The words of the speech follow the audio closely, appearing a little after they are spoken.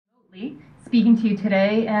Speaking to you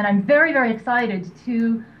today, and I'm very, very excited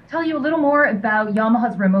to tell you a little more about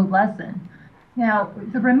Yamaha's remote lesson. Now,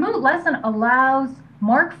 the remote lesson allows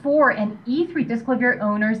Mark IV and E3 Disklavier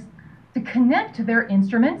owners to connect their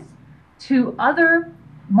instruments to other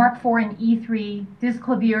Mark IV and E3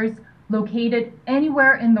 Disklaviers located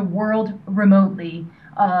anywhere in the world remotely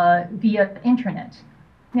via internet.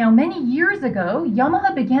 Now, many years ago,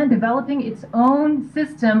 Yamaha began developing its own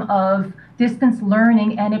system of distance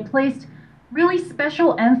learning, and it placed really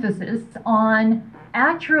special emphasis on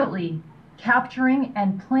accurately capturing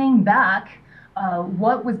and playing back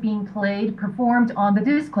what was being performed on the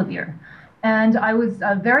Disklavier. And I was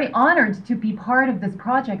very honored to be part of this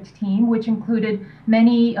project team, which included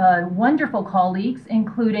many wonderful colleagues,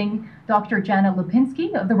 including Dr. Janet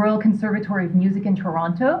Lipinski of the Royal Conservatory of Music in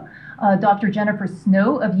Toronto, Dr. Jennifer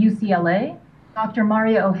Snow of UCLA, Dr.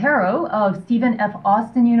 Maria O'Hara of Stephen F.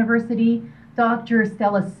 Austin University, Dr.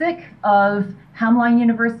 Stella Sick of Hamline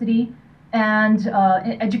University, and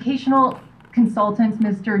educational consultants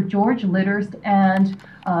Mr. George Litterst and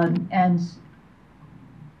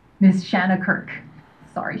Ms. Shanna Kirk.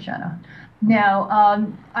 Sorry, Shanna. Now,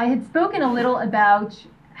 I had spoken a little about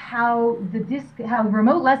how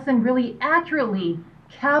remote lesson really accurately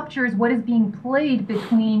captures what is being played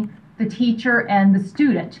between the teacher and the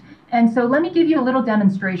student. And so let me give you a little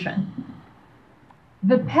demonstration.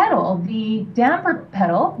 The pedal, the damper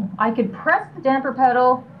pedal, I could press the damper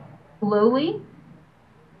pedal slowly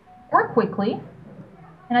or quickly,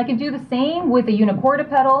 and I could do the same with the unicorda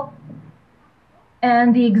pedal,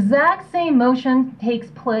 and the exact same motion takes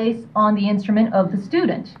place on the instrument of the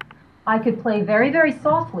student. I could play very, very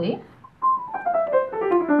softly,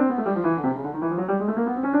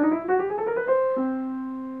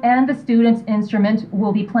 and the student's instrument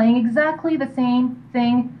will be playing exactly the same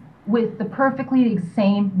thing with the perfectly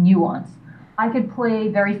same nuance. I could play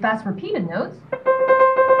very fast repeated notes,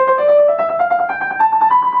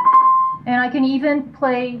 and I can even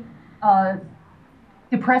play,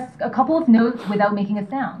 depress a couple of notes without making a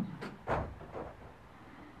sound.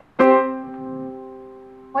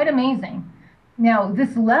 Quite amazing. Now,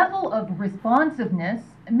 this level of responsiveness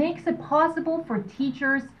makes it possible for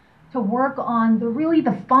teachers to work on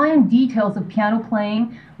the fine details of piano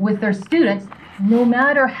playing with their students, no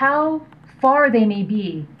matter how far they may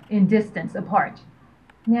be in distance apart.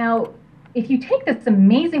 Now, if you take this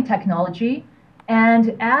amazing technology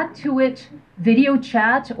and add to it video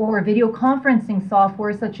chat or video conferencing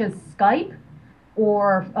software such as Skype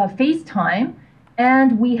or FaceTime,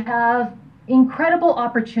 and we have incredible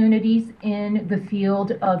opportunities in the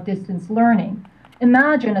field of distance learning.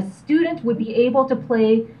 Imagine a student would be able to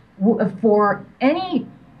play for any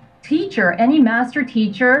teacher, any master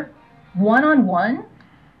teacher, one-on-one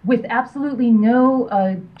with absolutely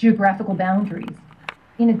no geographical boundaries.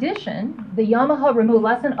 In addition, the Yamaha remote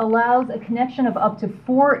lesson allows a connection of up to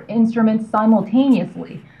 4 instruments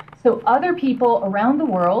simultaneously. So other people around the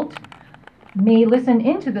world may listen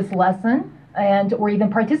into this lesson or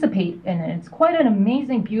even participate in it. It's quite an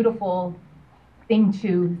amazing, beautiful thing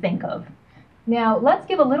to think of. Now, let's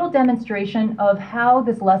give a little demonstration of how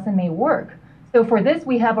this lesson may work. So for this,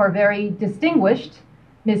 we have our very distinguished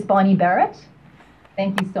Miss Bonnie Barrett.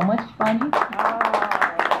 Thank you so much, Bonnie.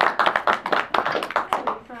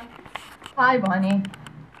 Hi, Bonnie.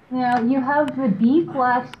 Now, you have the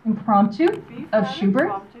B-flat impromptu of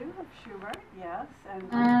Schubert. Yes.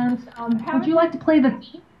 And would you like to play the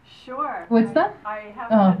theme? Sure. What's that? I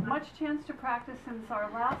haven't had much chance to practice since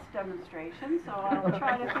our last demonstration, so I'll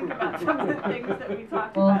try to think about some of the things that we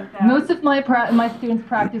talked about then. Most of my students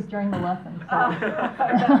practice during the lesson. So.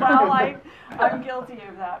 Well, I'm guilty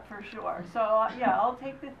of that for sure. So yeah, I'll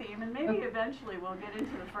take the theme, and maybe eventually we'll get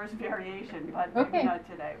into the first variation, but maybe not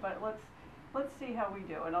today. But let's see how we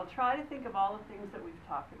do, and I'll try to think of all the things that we've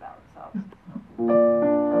talked about. So.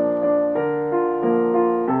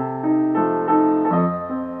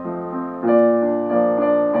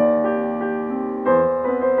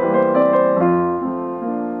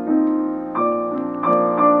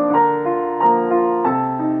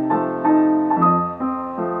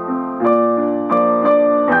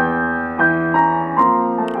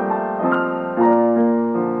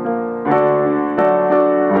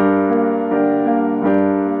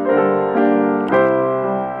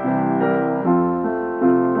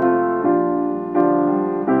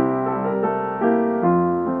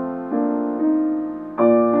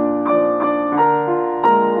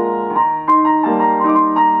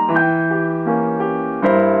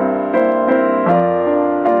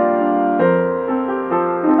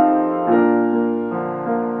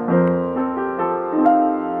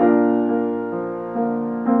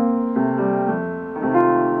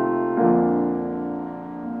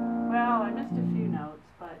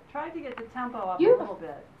 tempo up a You- little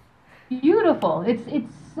bit. Beautiful.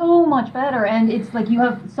 It's so much better, and it's like you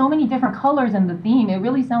have so many different colors in the theme. It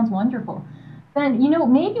really sounds wonderful. Then,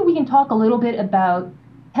 maybe we can talk a little bit about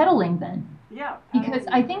pedaling then. Yeah. Because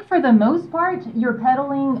I think for the most part, you're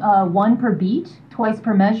pedaling one per beat, twice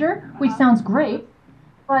per measure, which sounds great.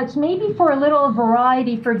 But maybe for a little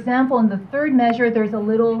variety, for example, in the third measure, there's a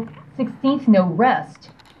little 16th note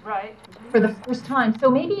rest Right. for the first time. So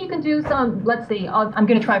maybe you can do some, let's see, I'm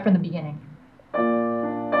going to try from the beginning.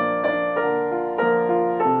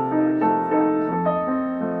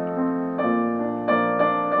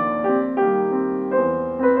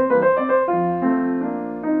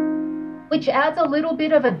 Which adds a little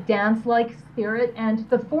bit of a dance-like spirit. And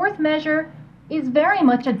the fourth measure is very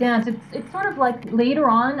much a dance. It's sort of like later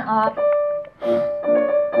on, a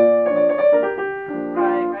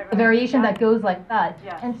variation that goes like that.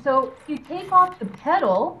 Yeah. And so if you take off the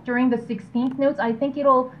pedal during the 16th notes, I think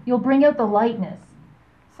you'll bring out the lightness.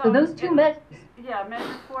 So those two measures. Yeah,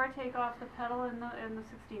 measure 4, take off the pedal in the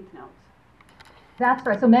 16th notes. That's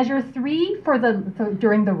right. So measure 3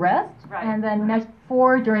 during the rest, right, and then measure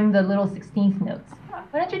 4 during the little 16th notes. Huh.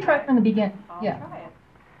 Why don't you try from the beginning? I'll yeah. try it.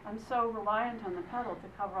 I'm so reliant on the pedal to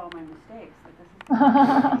cover all my mistakes that this is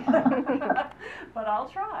but I'll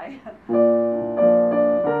try.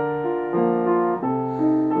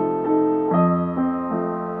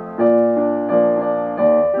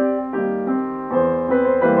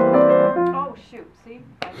 Oh shoot, see?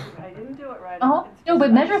 I didn't do it right. No,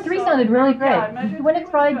 but measure 3 sounded really great. Yeah, measure you want 3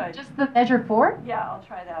 to try was good. just the measure 4? Yeah, I'll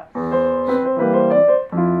try that.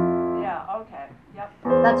 Yeah, okay. Yep.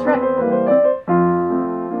 That's right.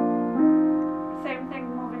 Same thing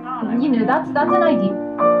moving on. That's an idea.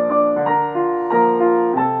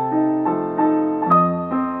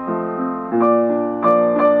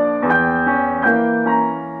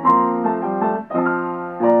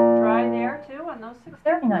 Dry there too on those 16.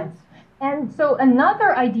 Very nice. And so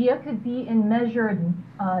another idea could be in measure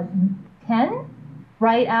 10,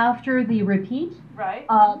 right after the repeat. Right.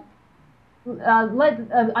 I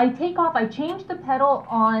change the pedal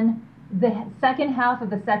on the second half of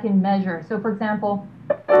the second measure. So for example,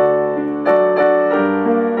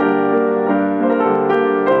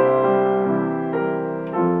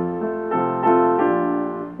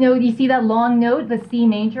 you see that long note, the C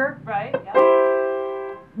major? Right, yeah.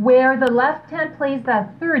 Where the left hand plays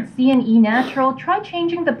that third, C and E natural, try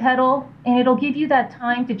changing the pedal and it'll give you that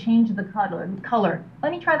time to change the color.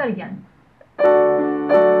 Let me try that again.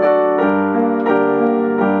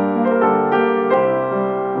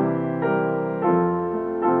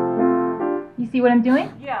 You see what I'm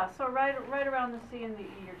doing? Yeah, so right around the C and the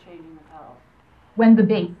E you're changing the pedal. When the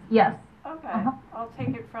bass, yes. Okay, I'll take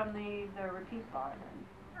it from the repeat bar then.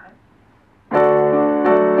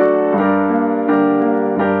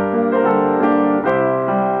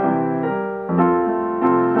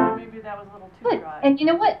 Maybe that was a little too Good. dry. And you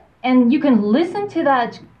know what? And you can listen to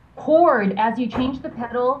that chord as you change the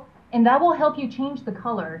pedal, and that will help you change the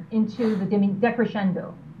color into the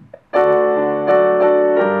decrescendo.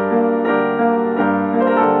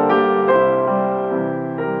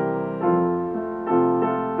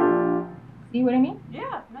 See what I mean?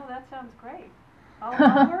 Yeah, no, that sounds great. I'll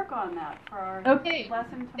work on that for our lesson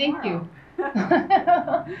tomorrow. Thank you.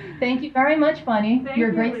 Thank you very much, Bunny. Thank You're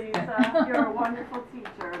a you, great Lisa. You're a wonderful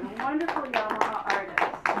teacher and a wonderful YAMAHA artist.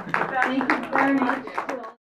 Thank you very much.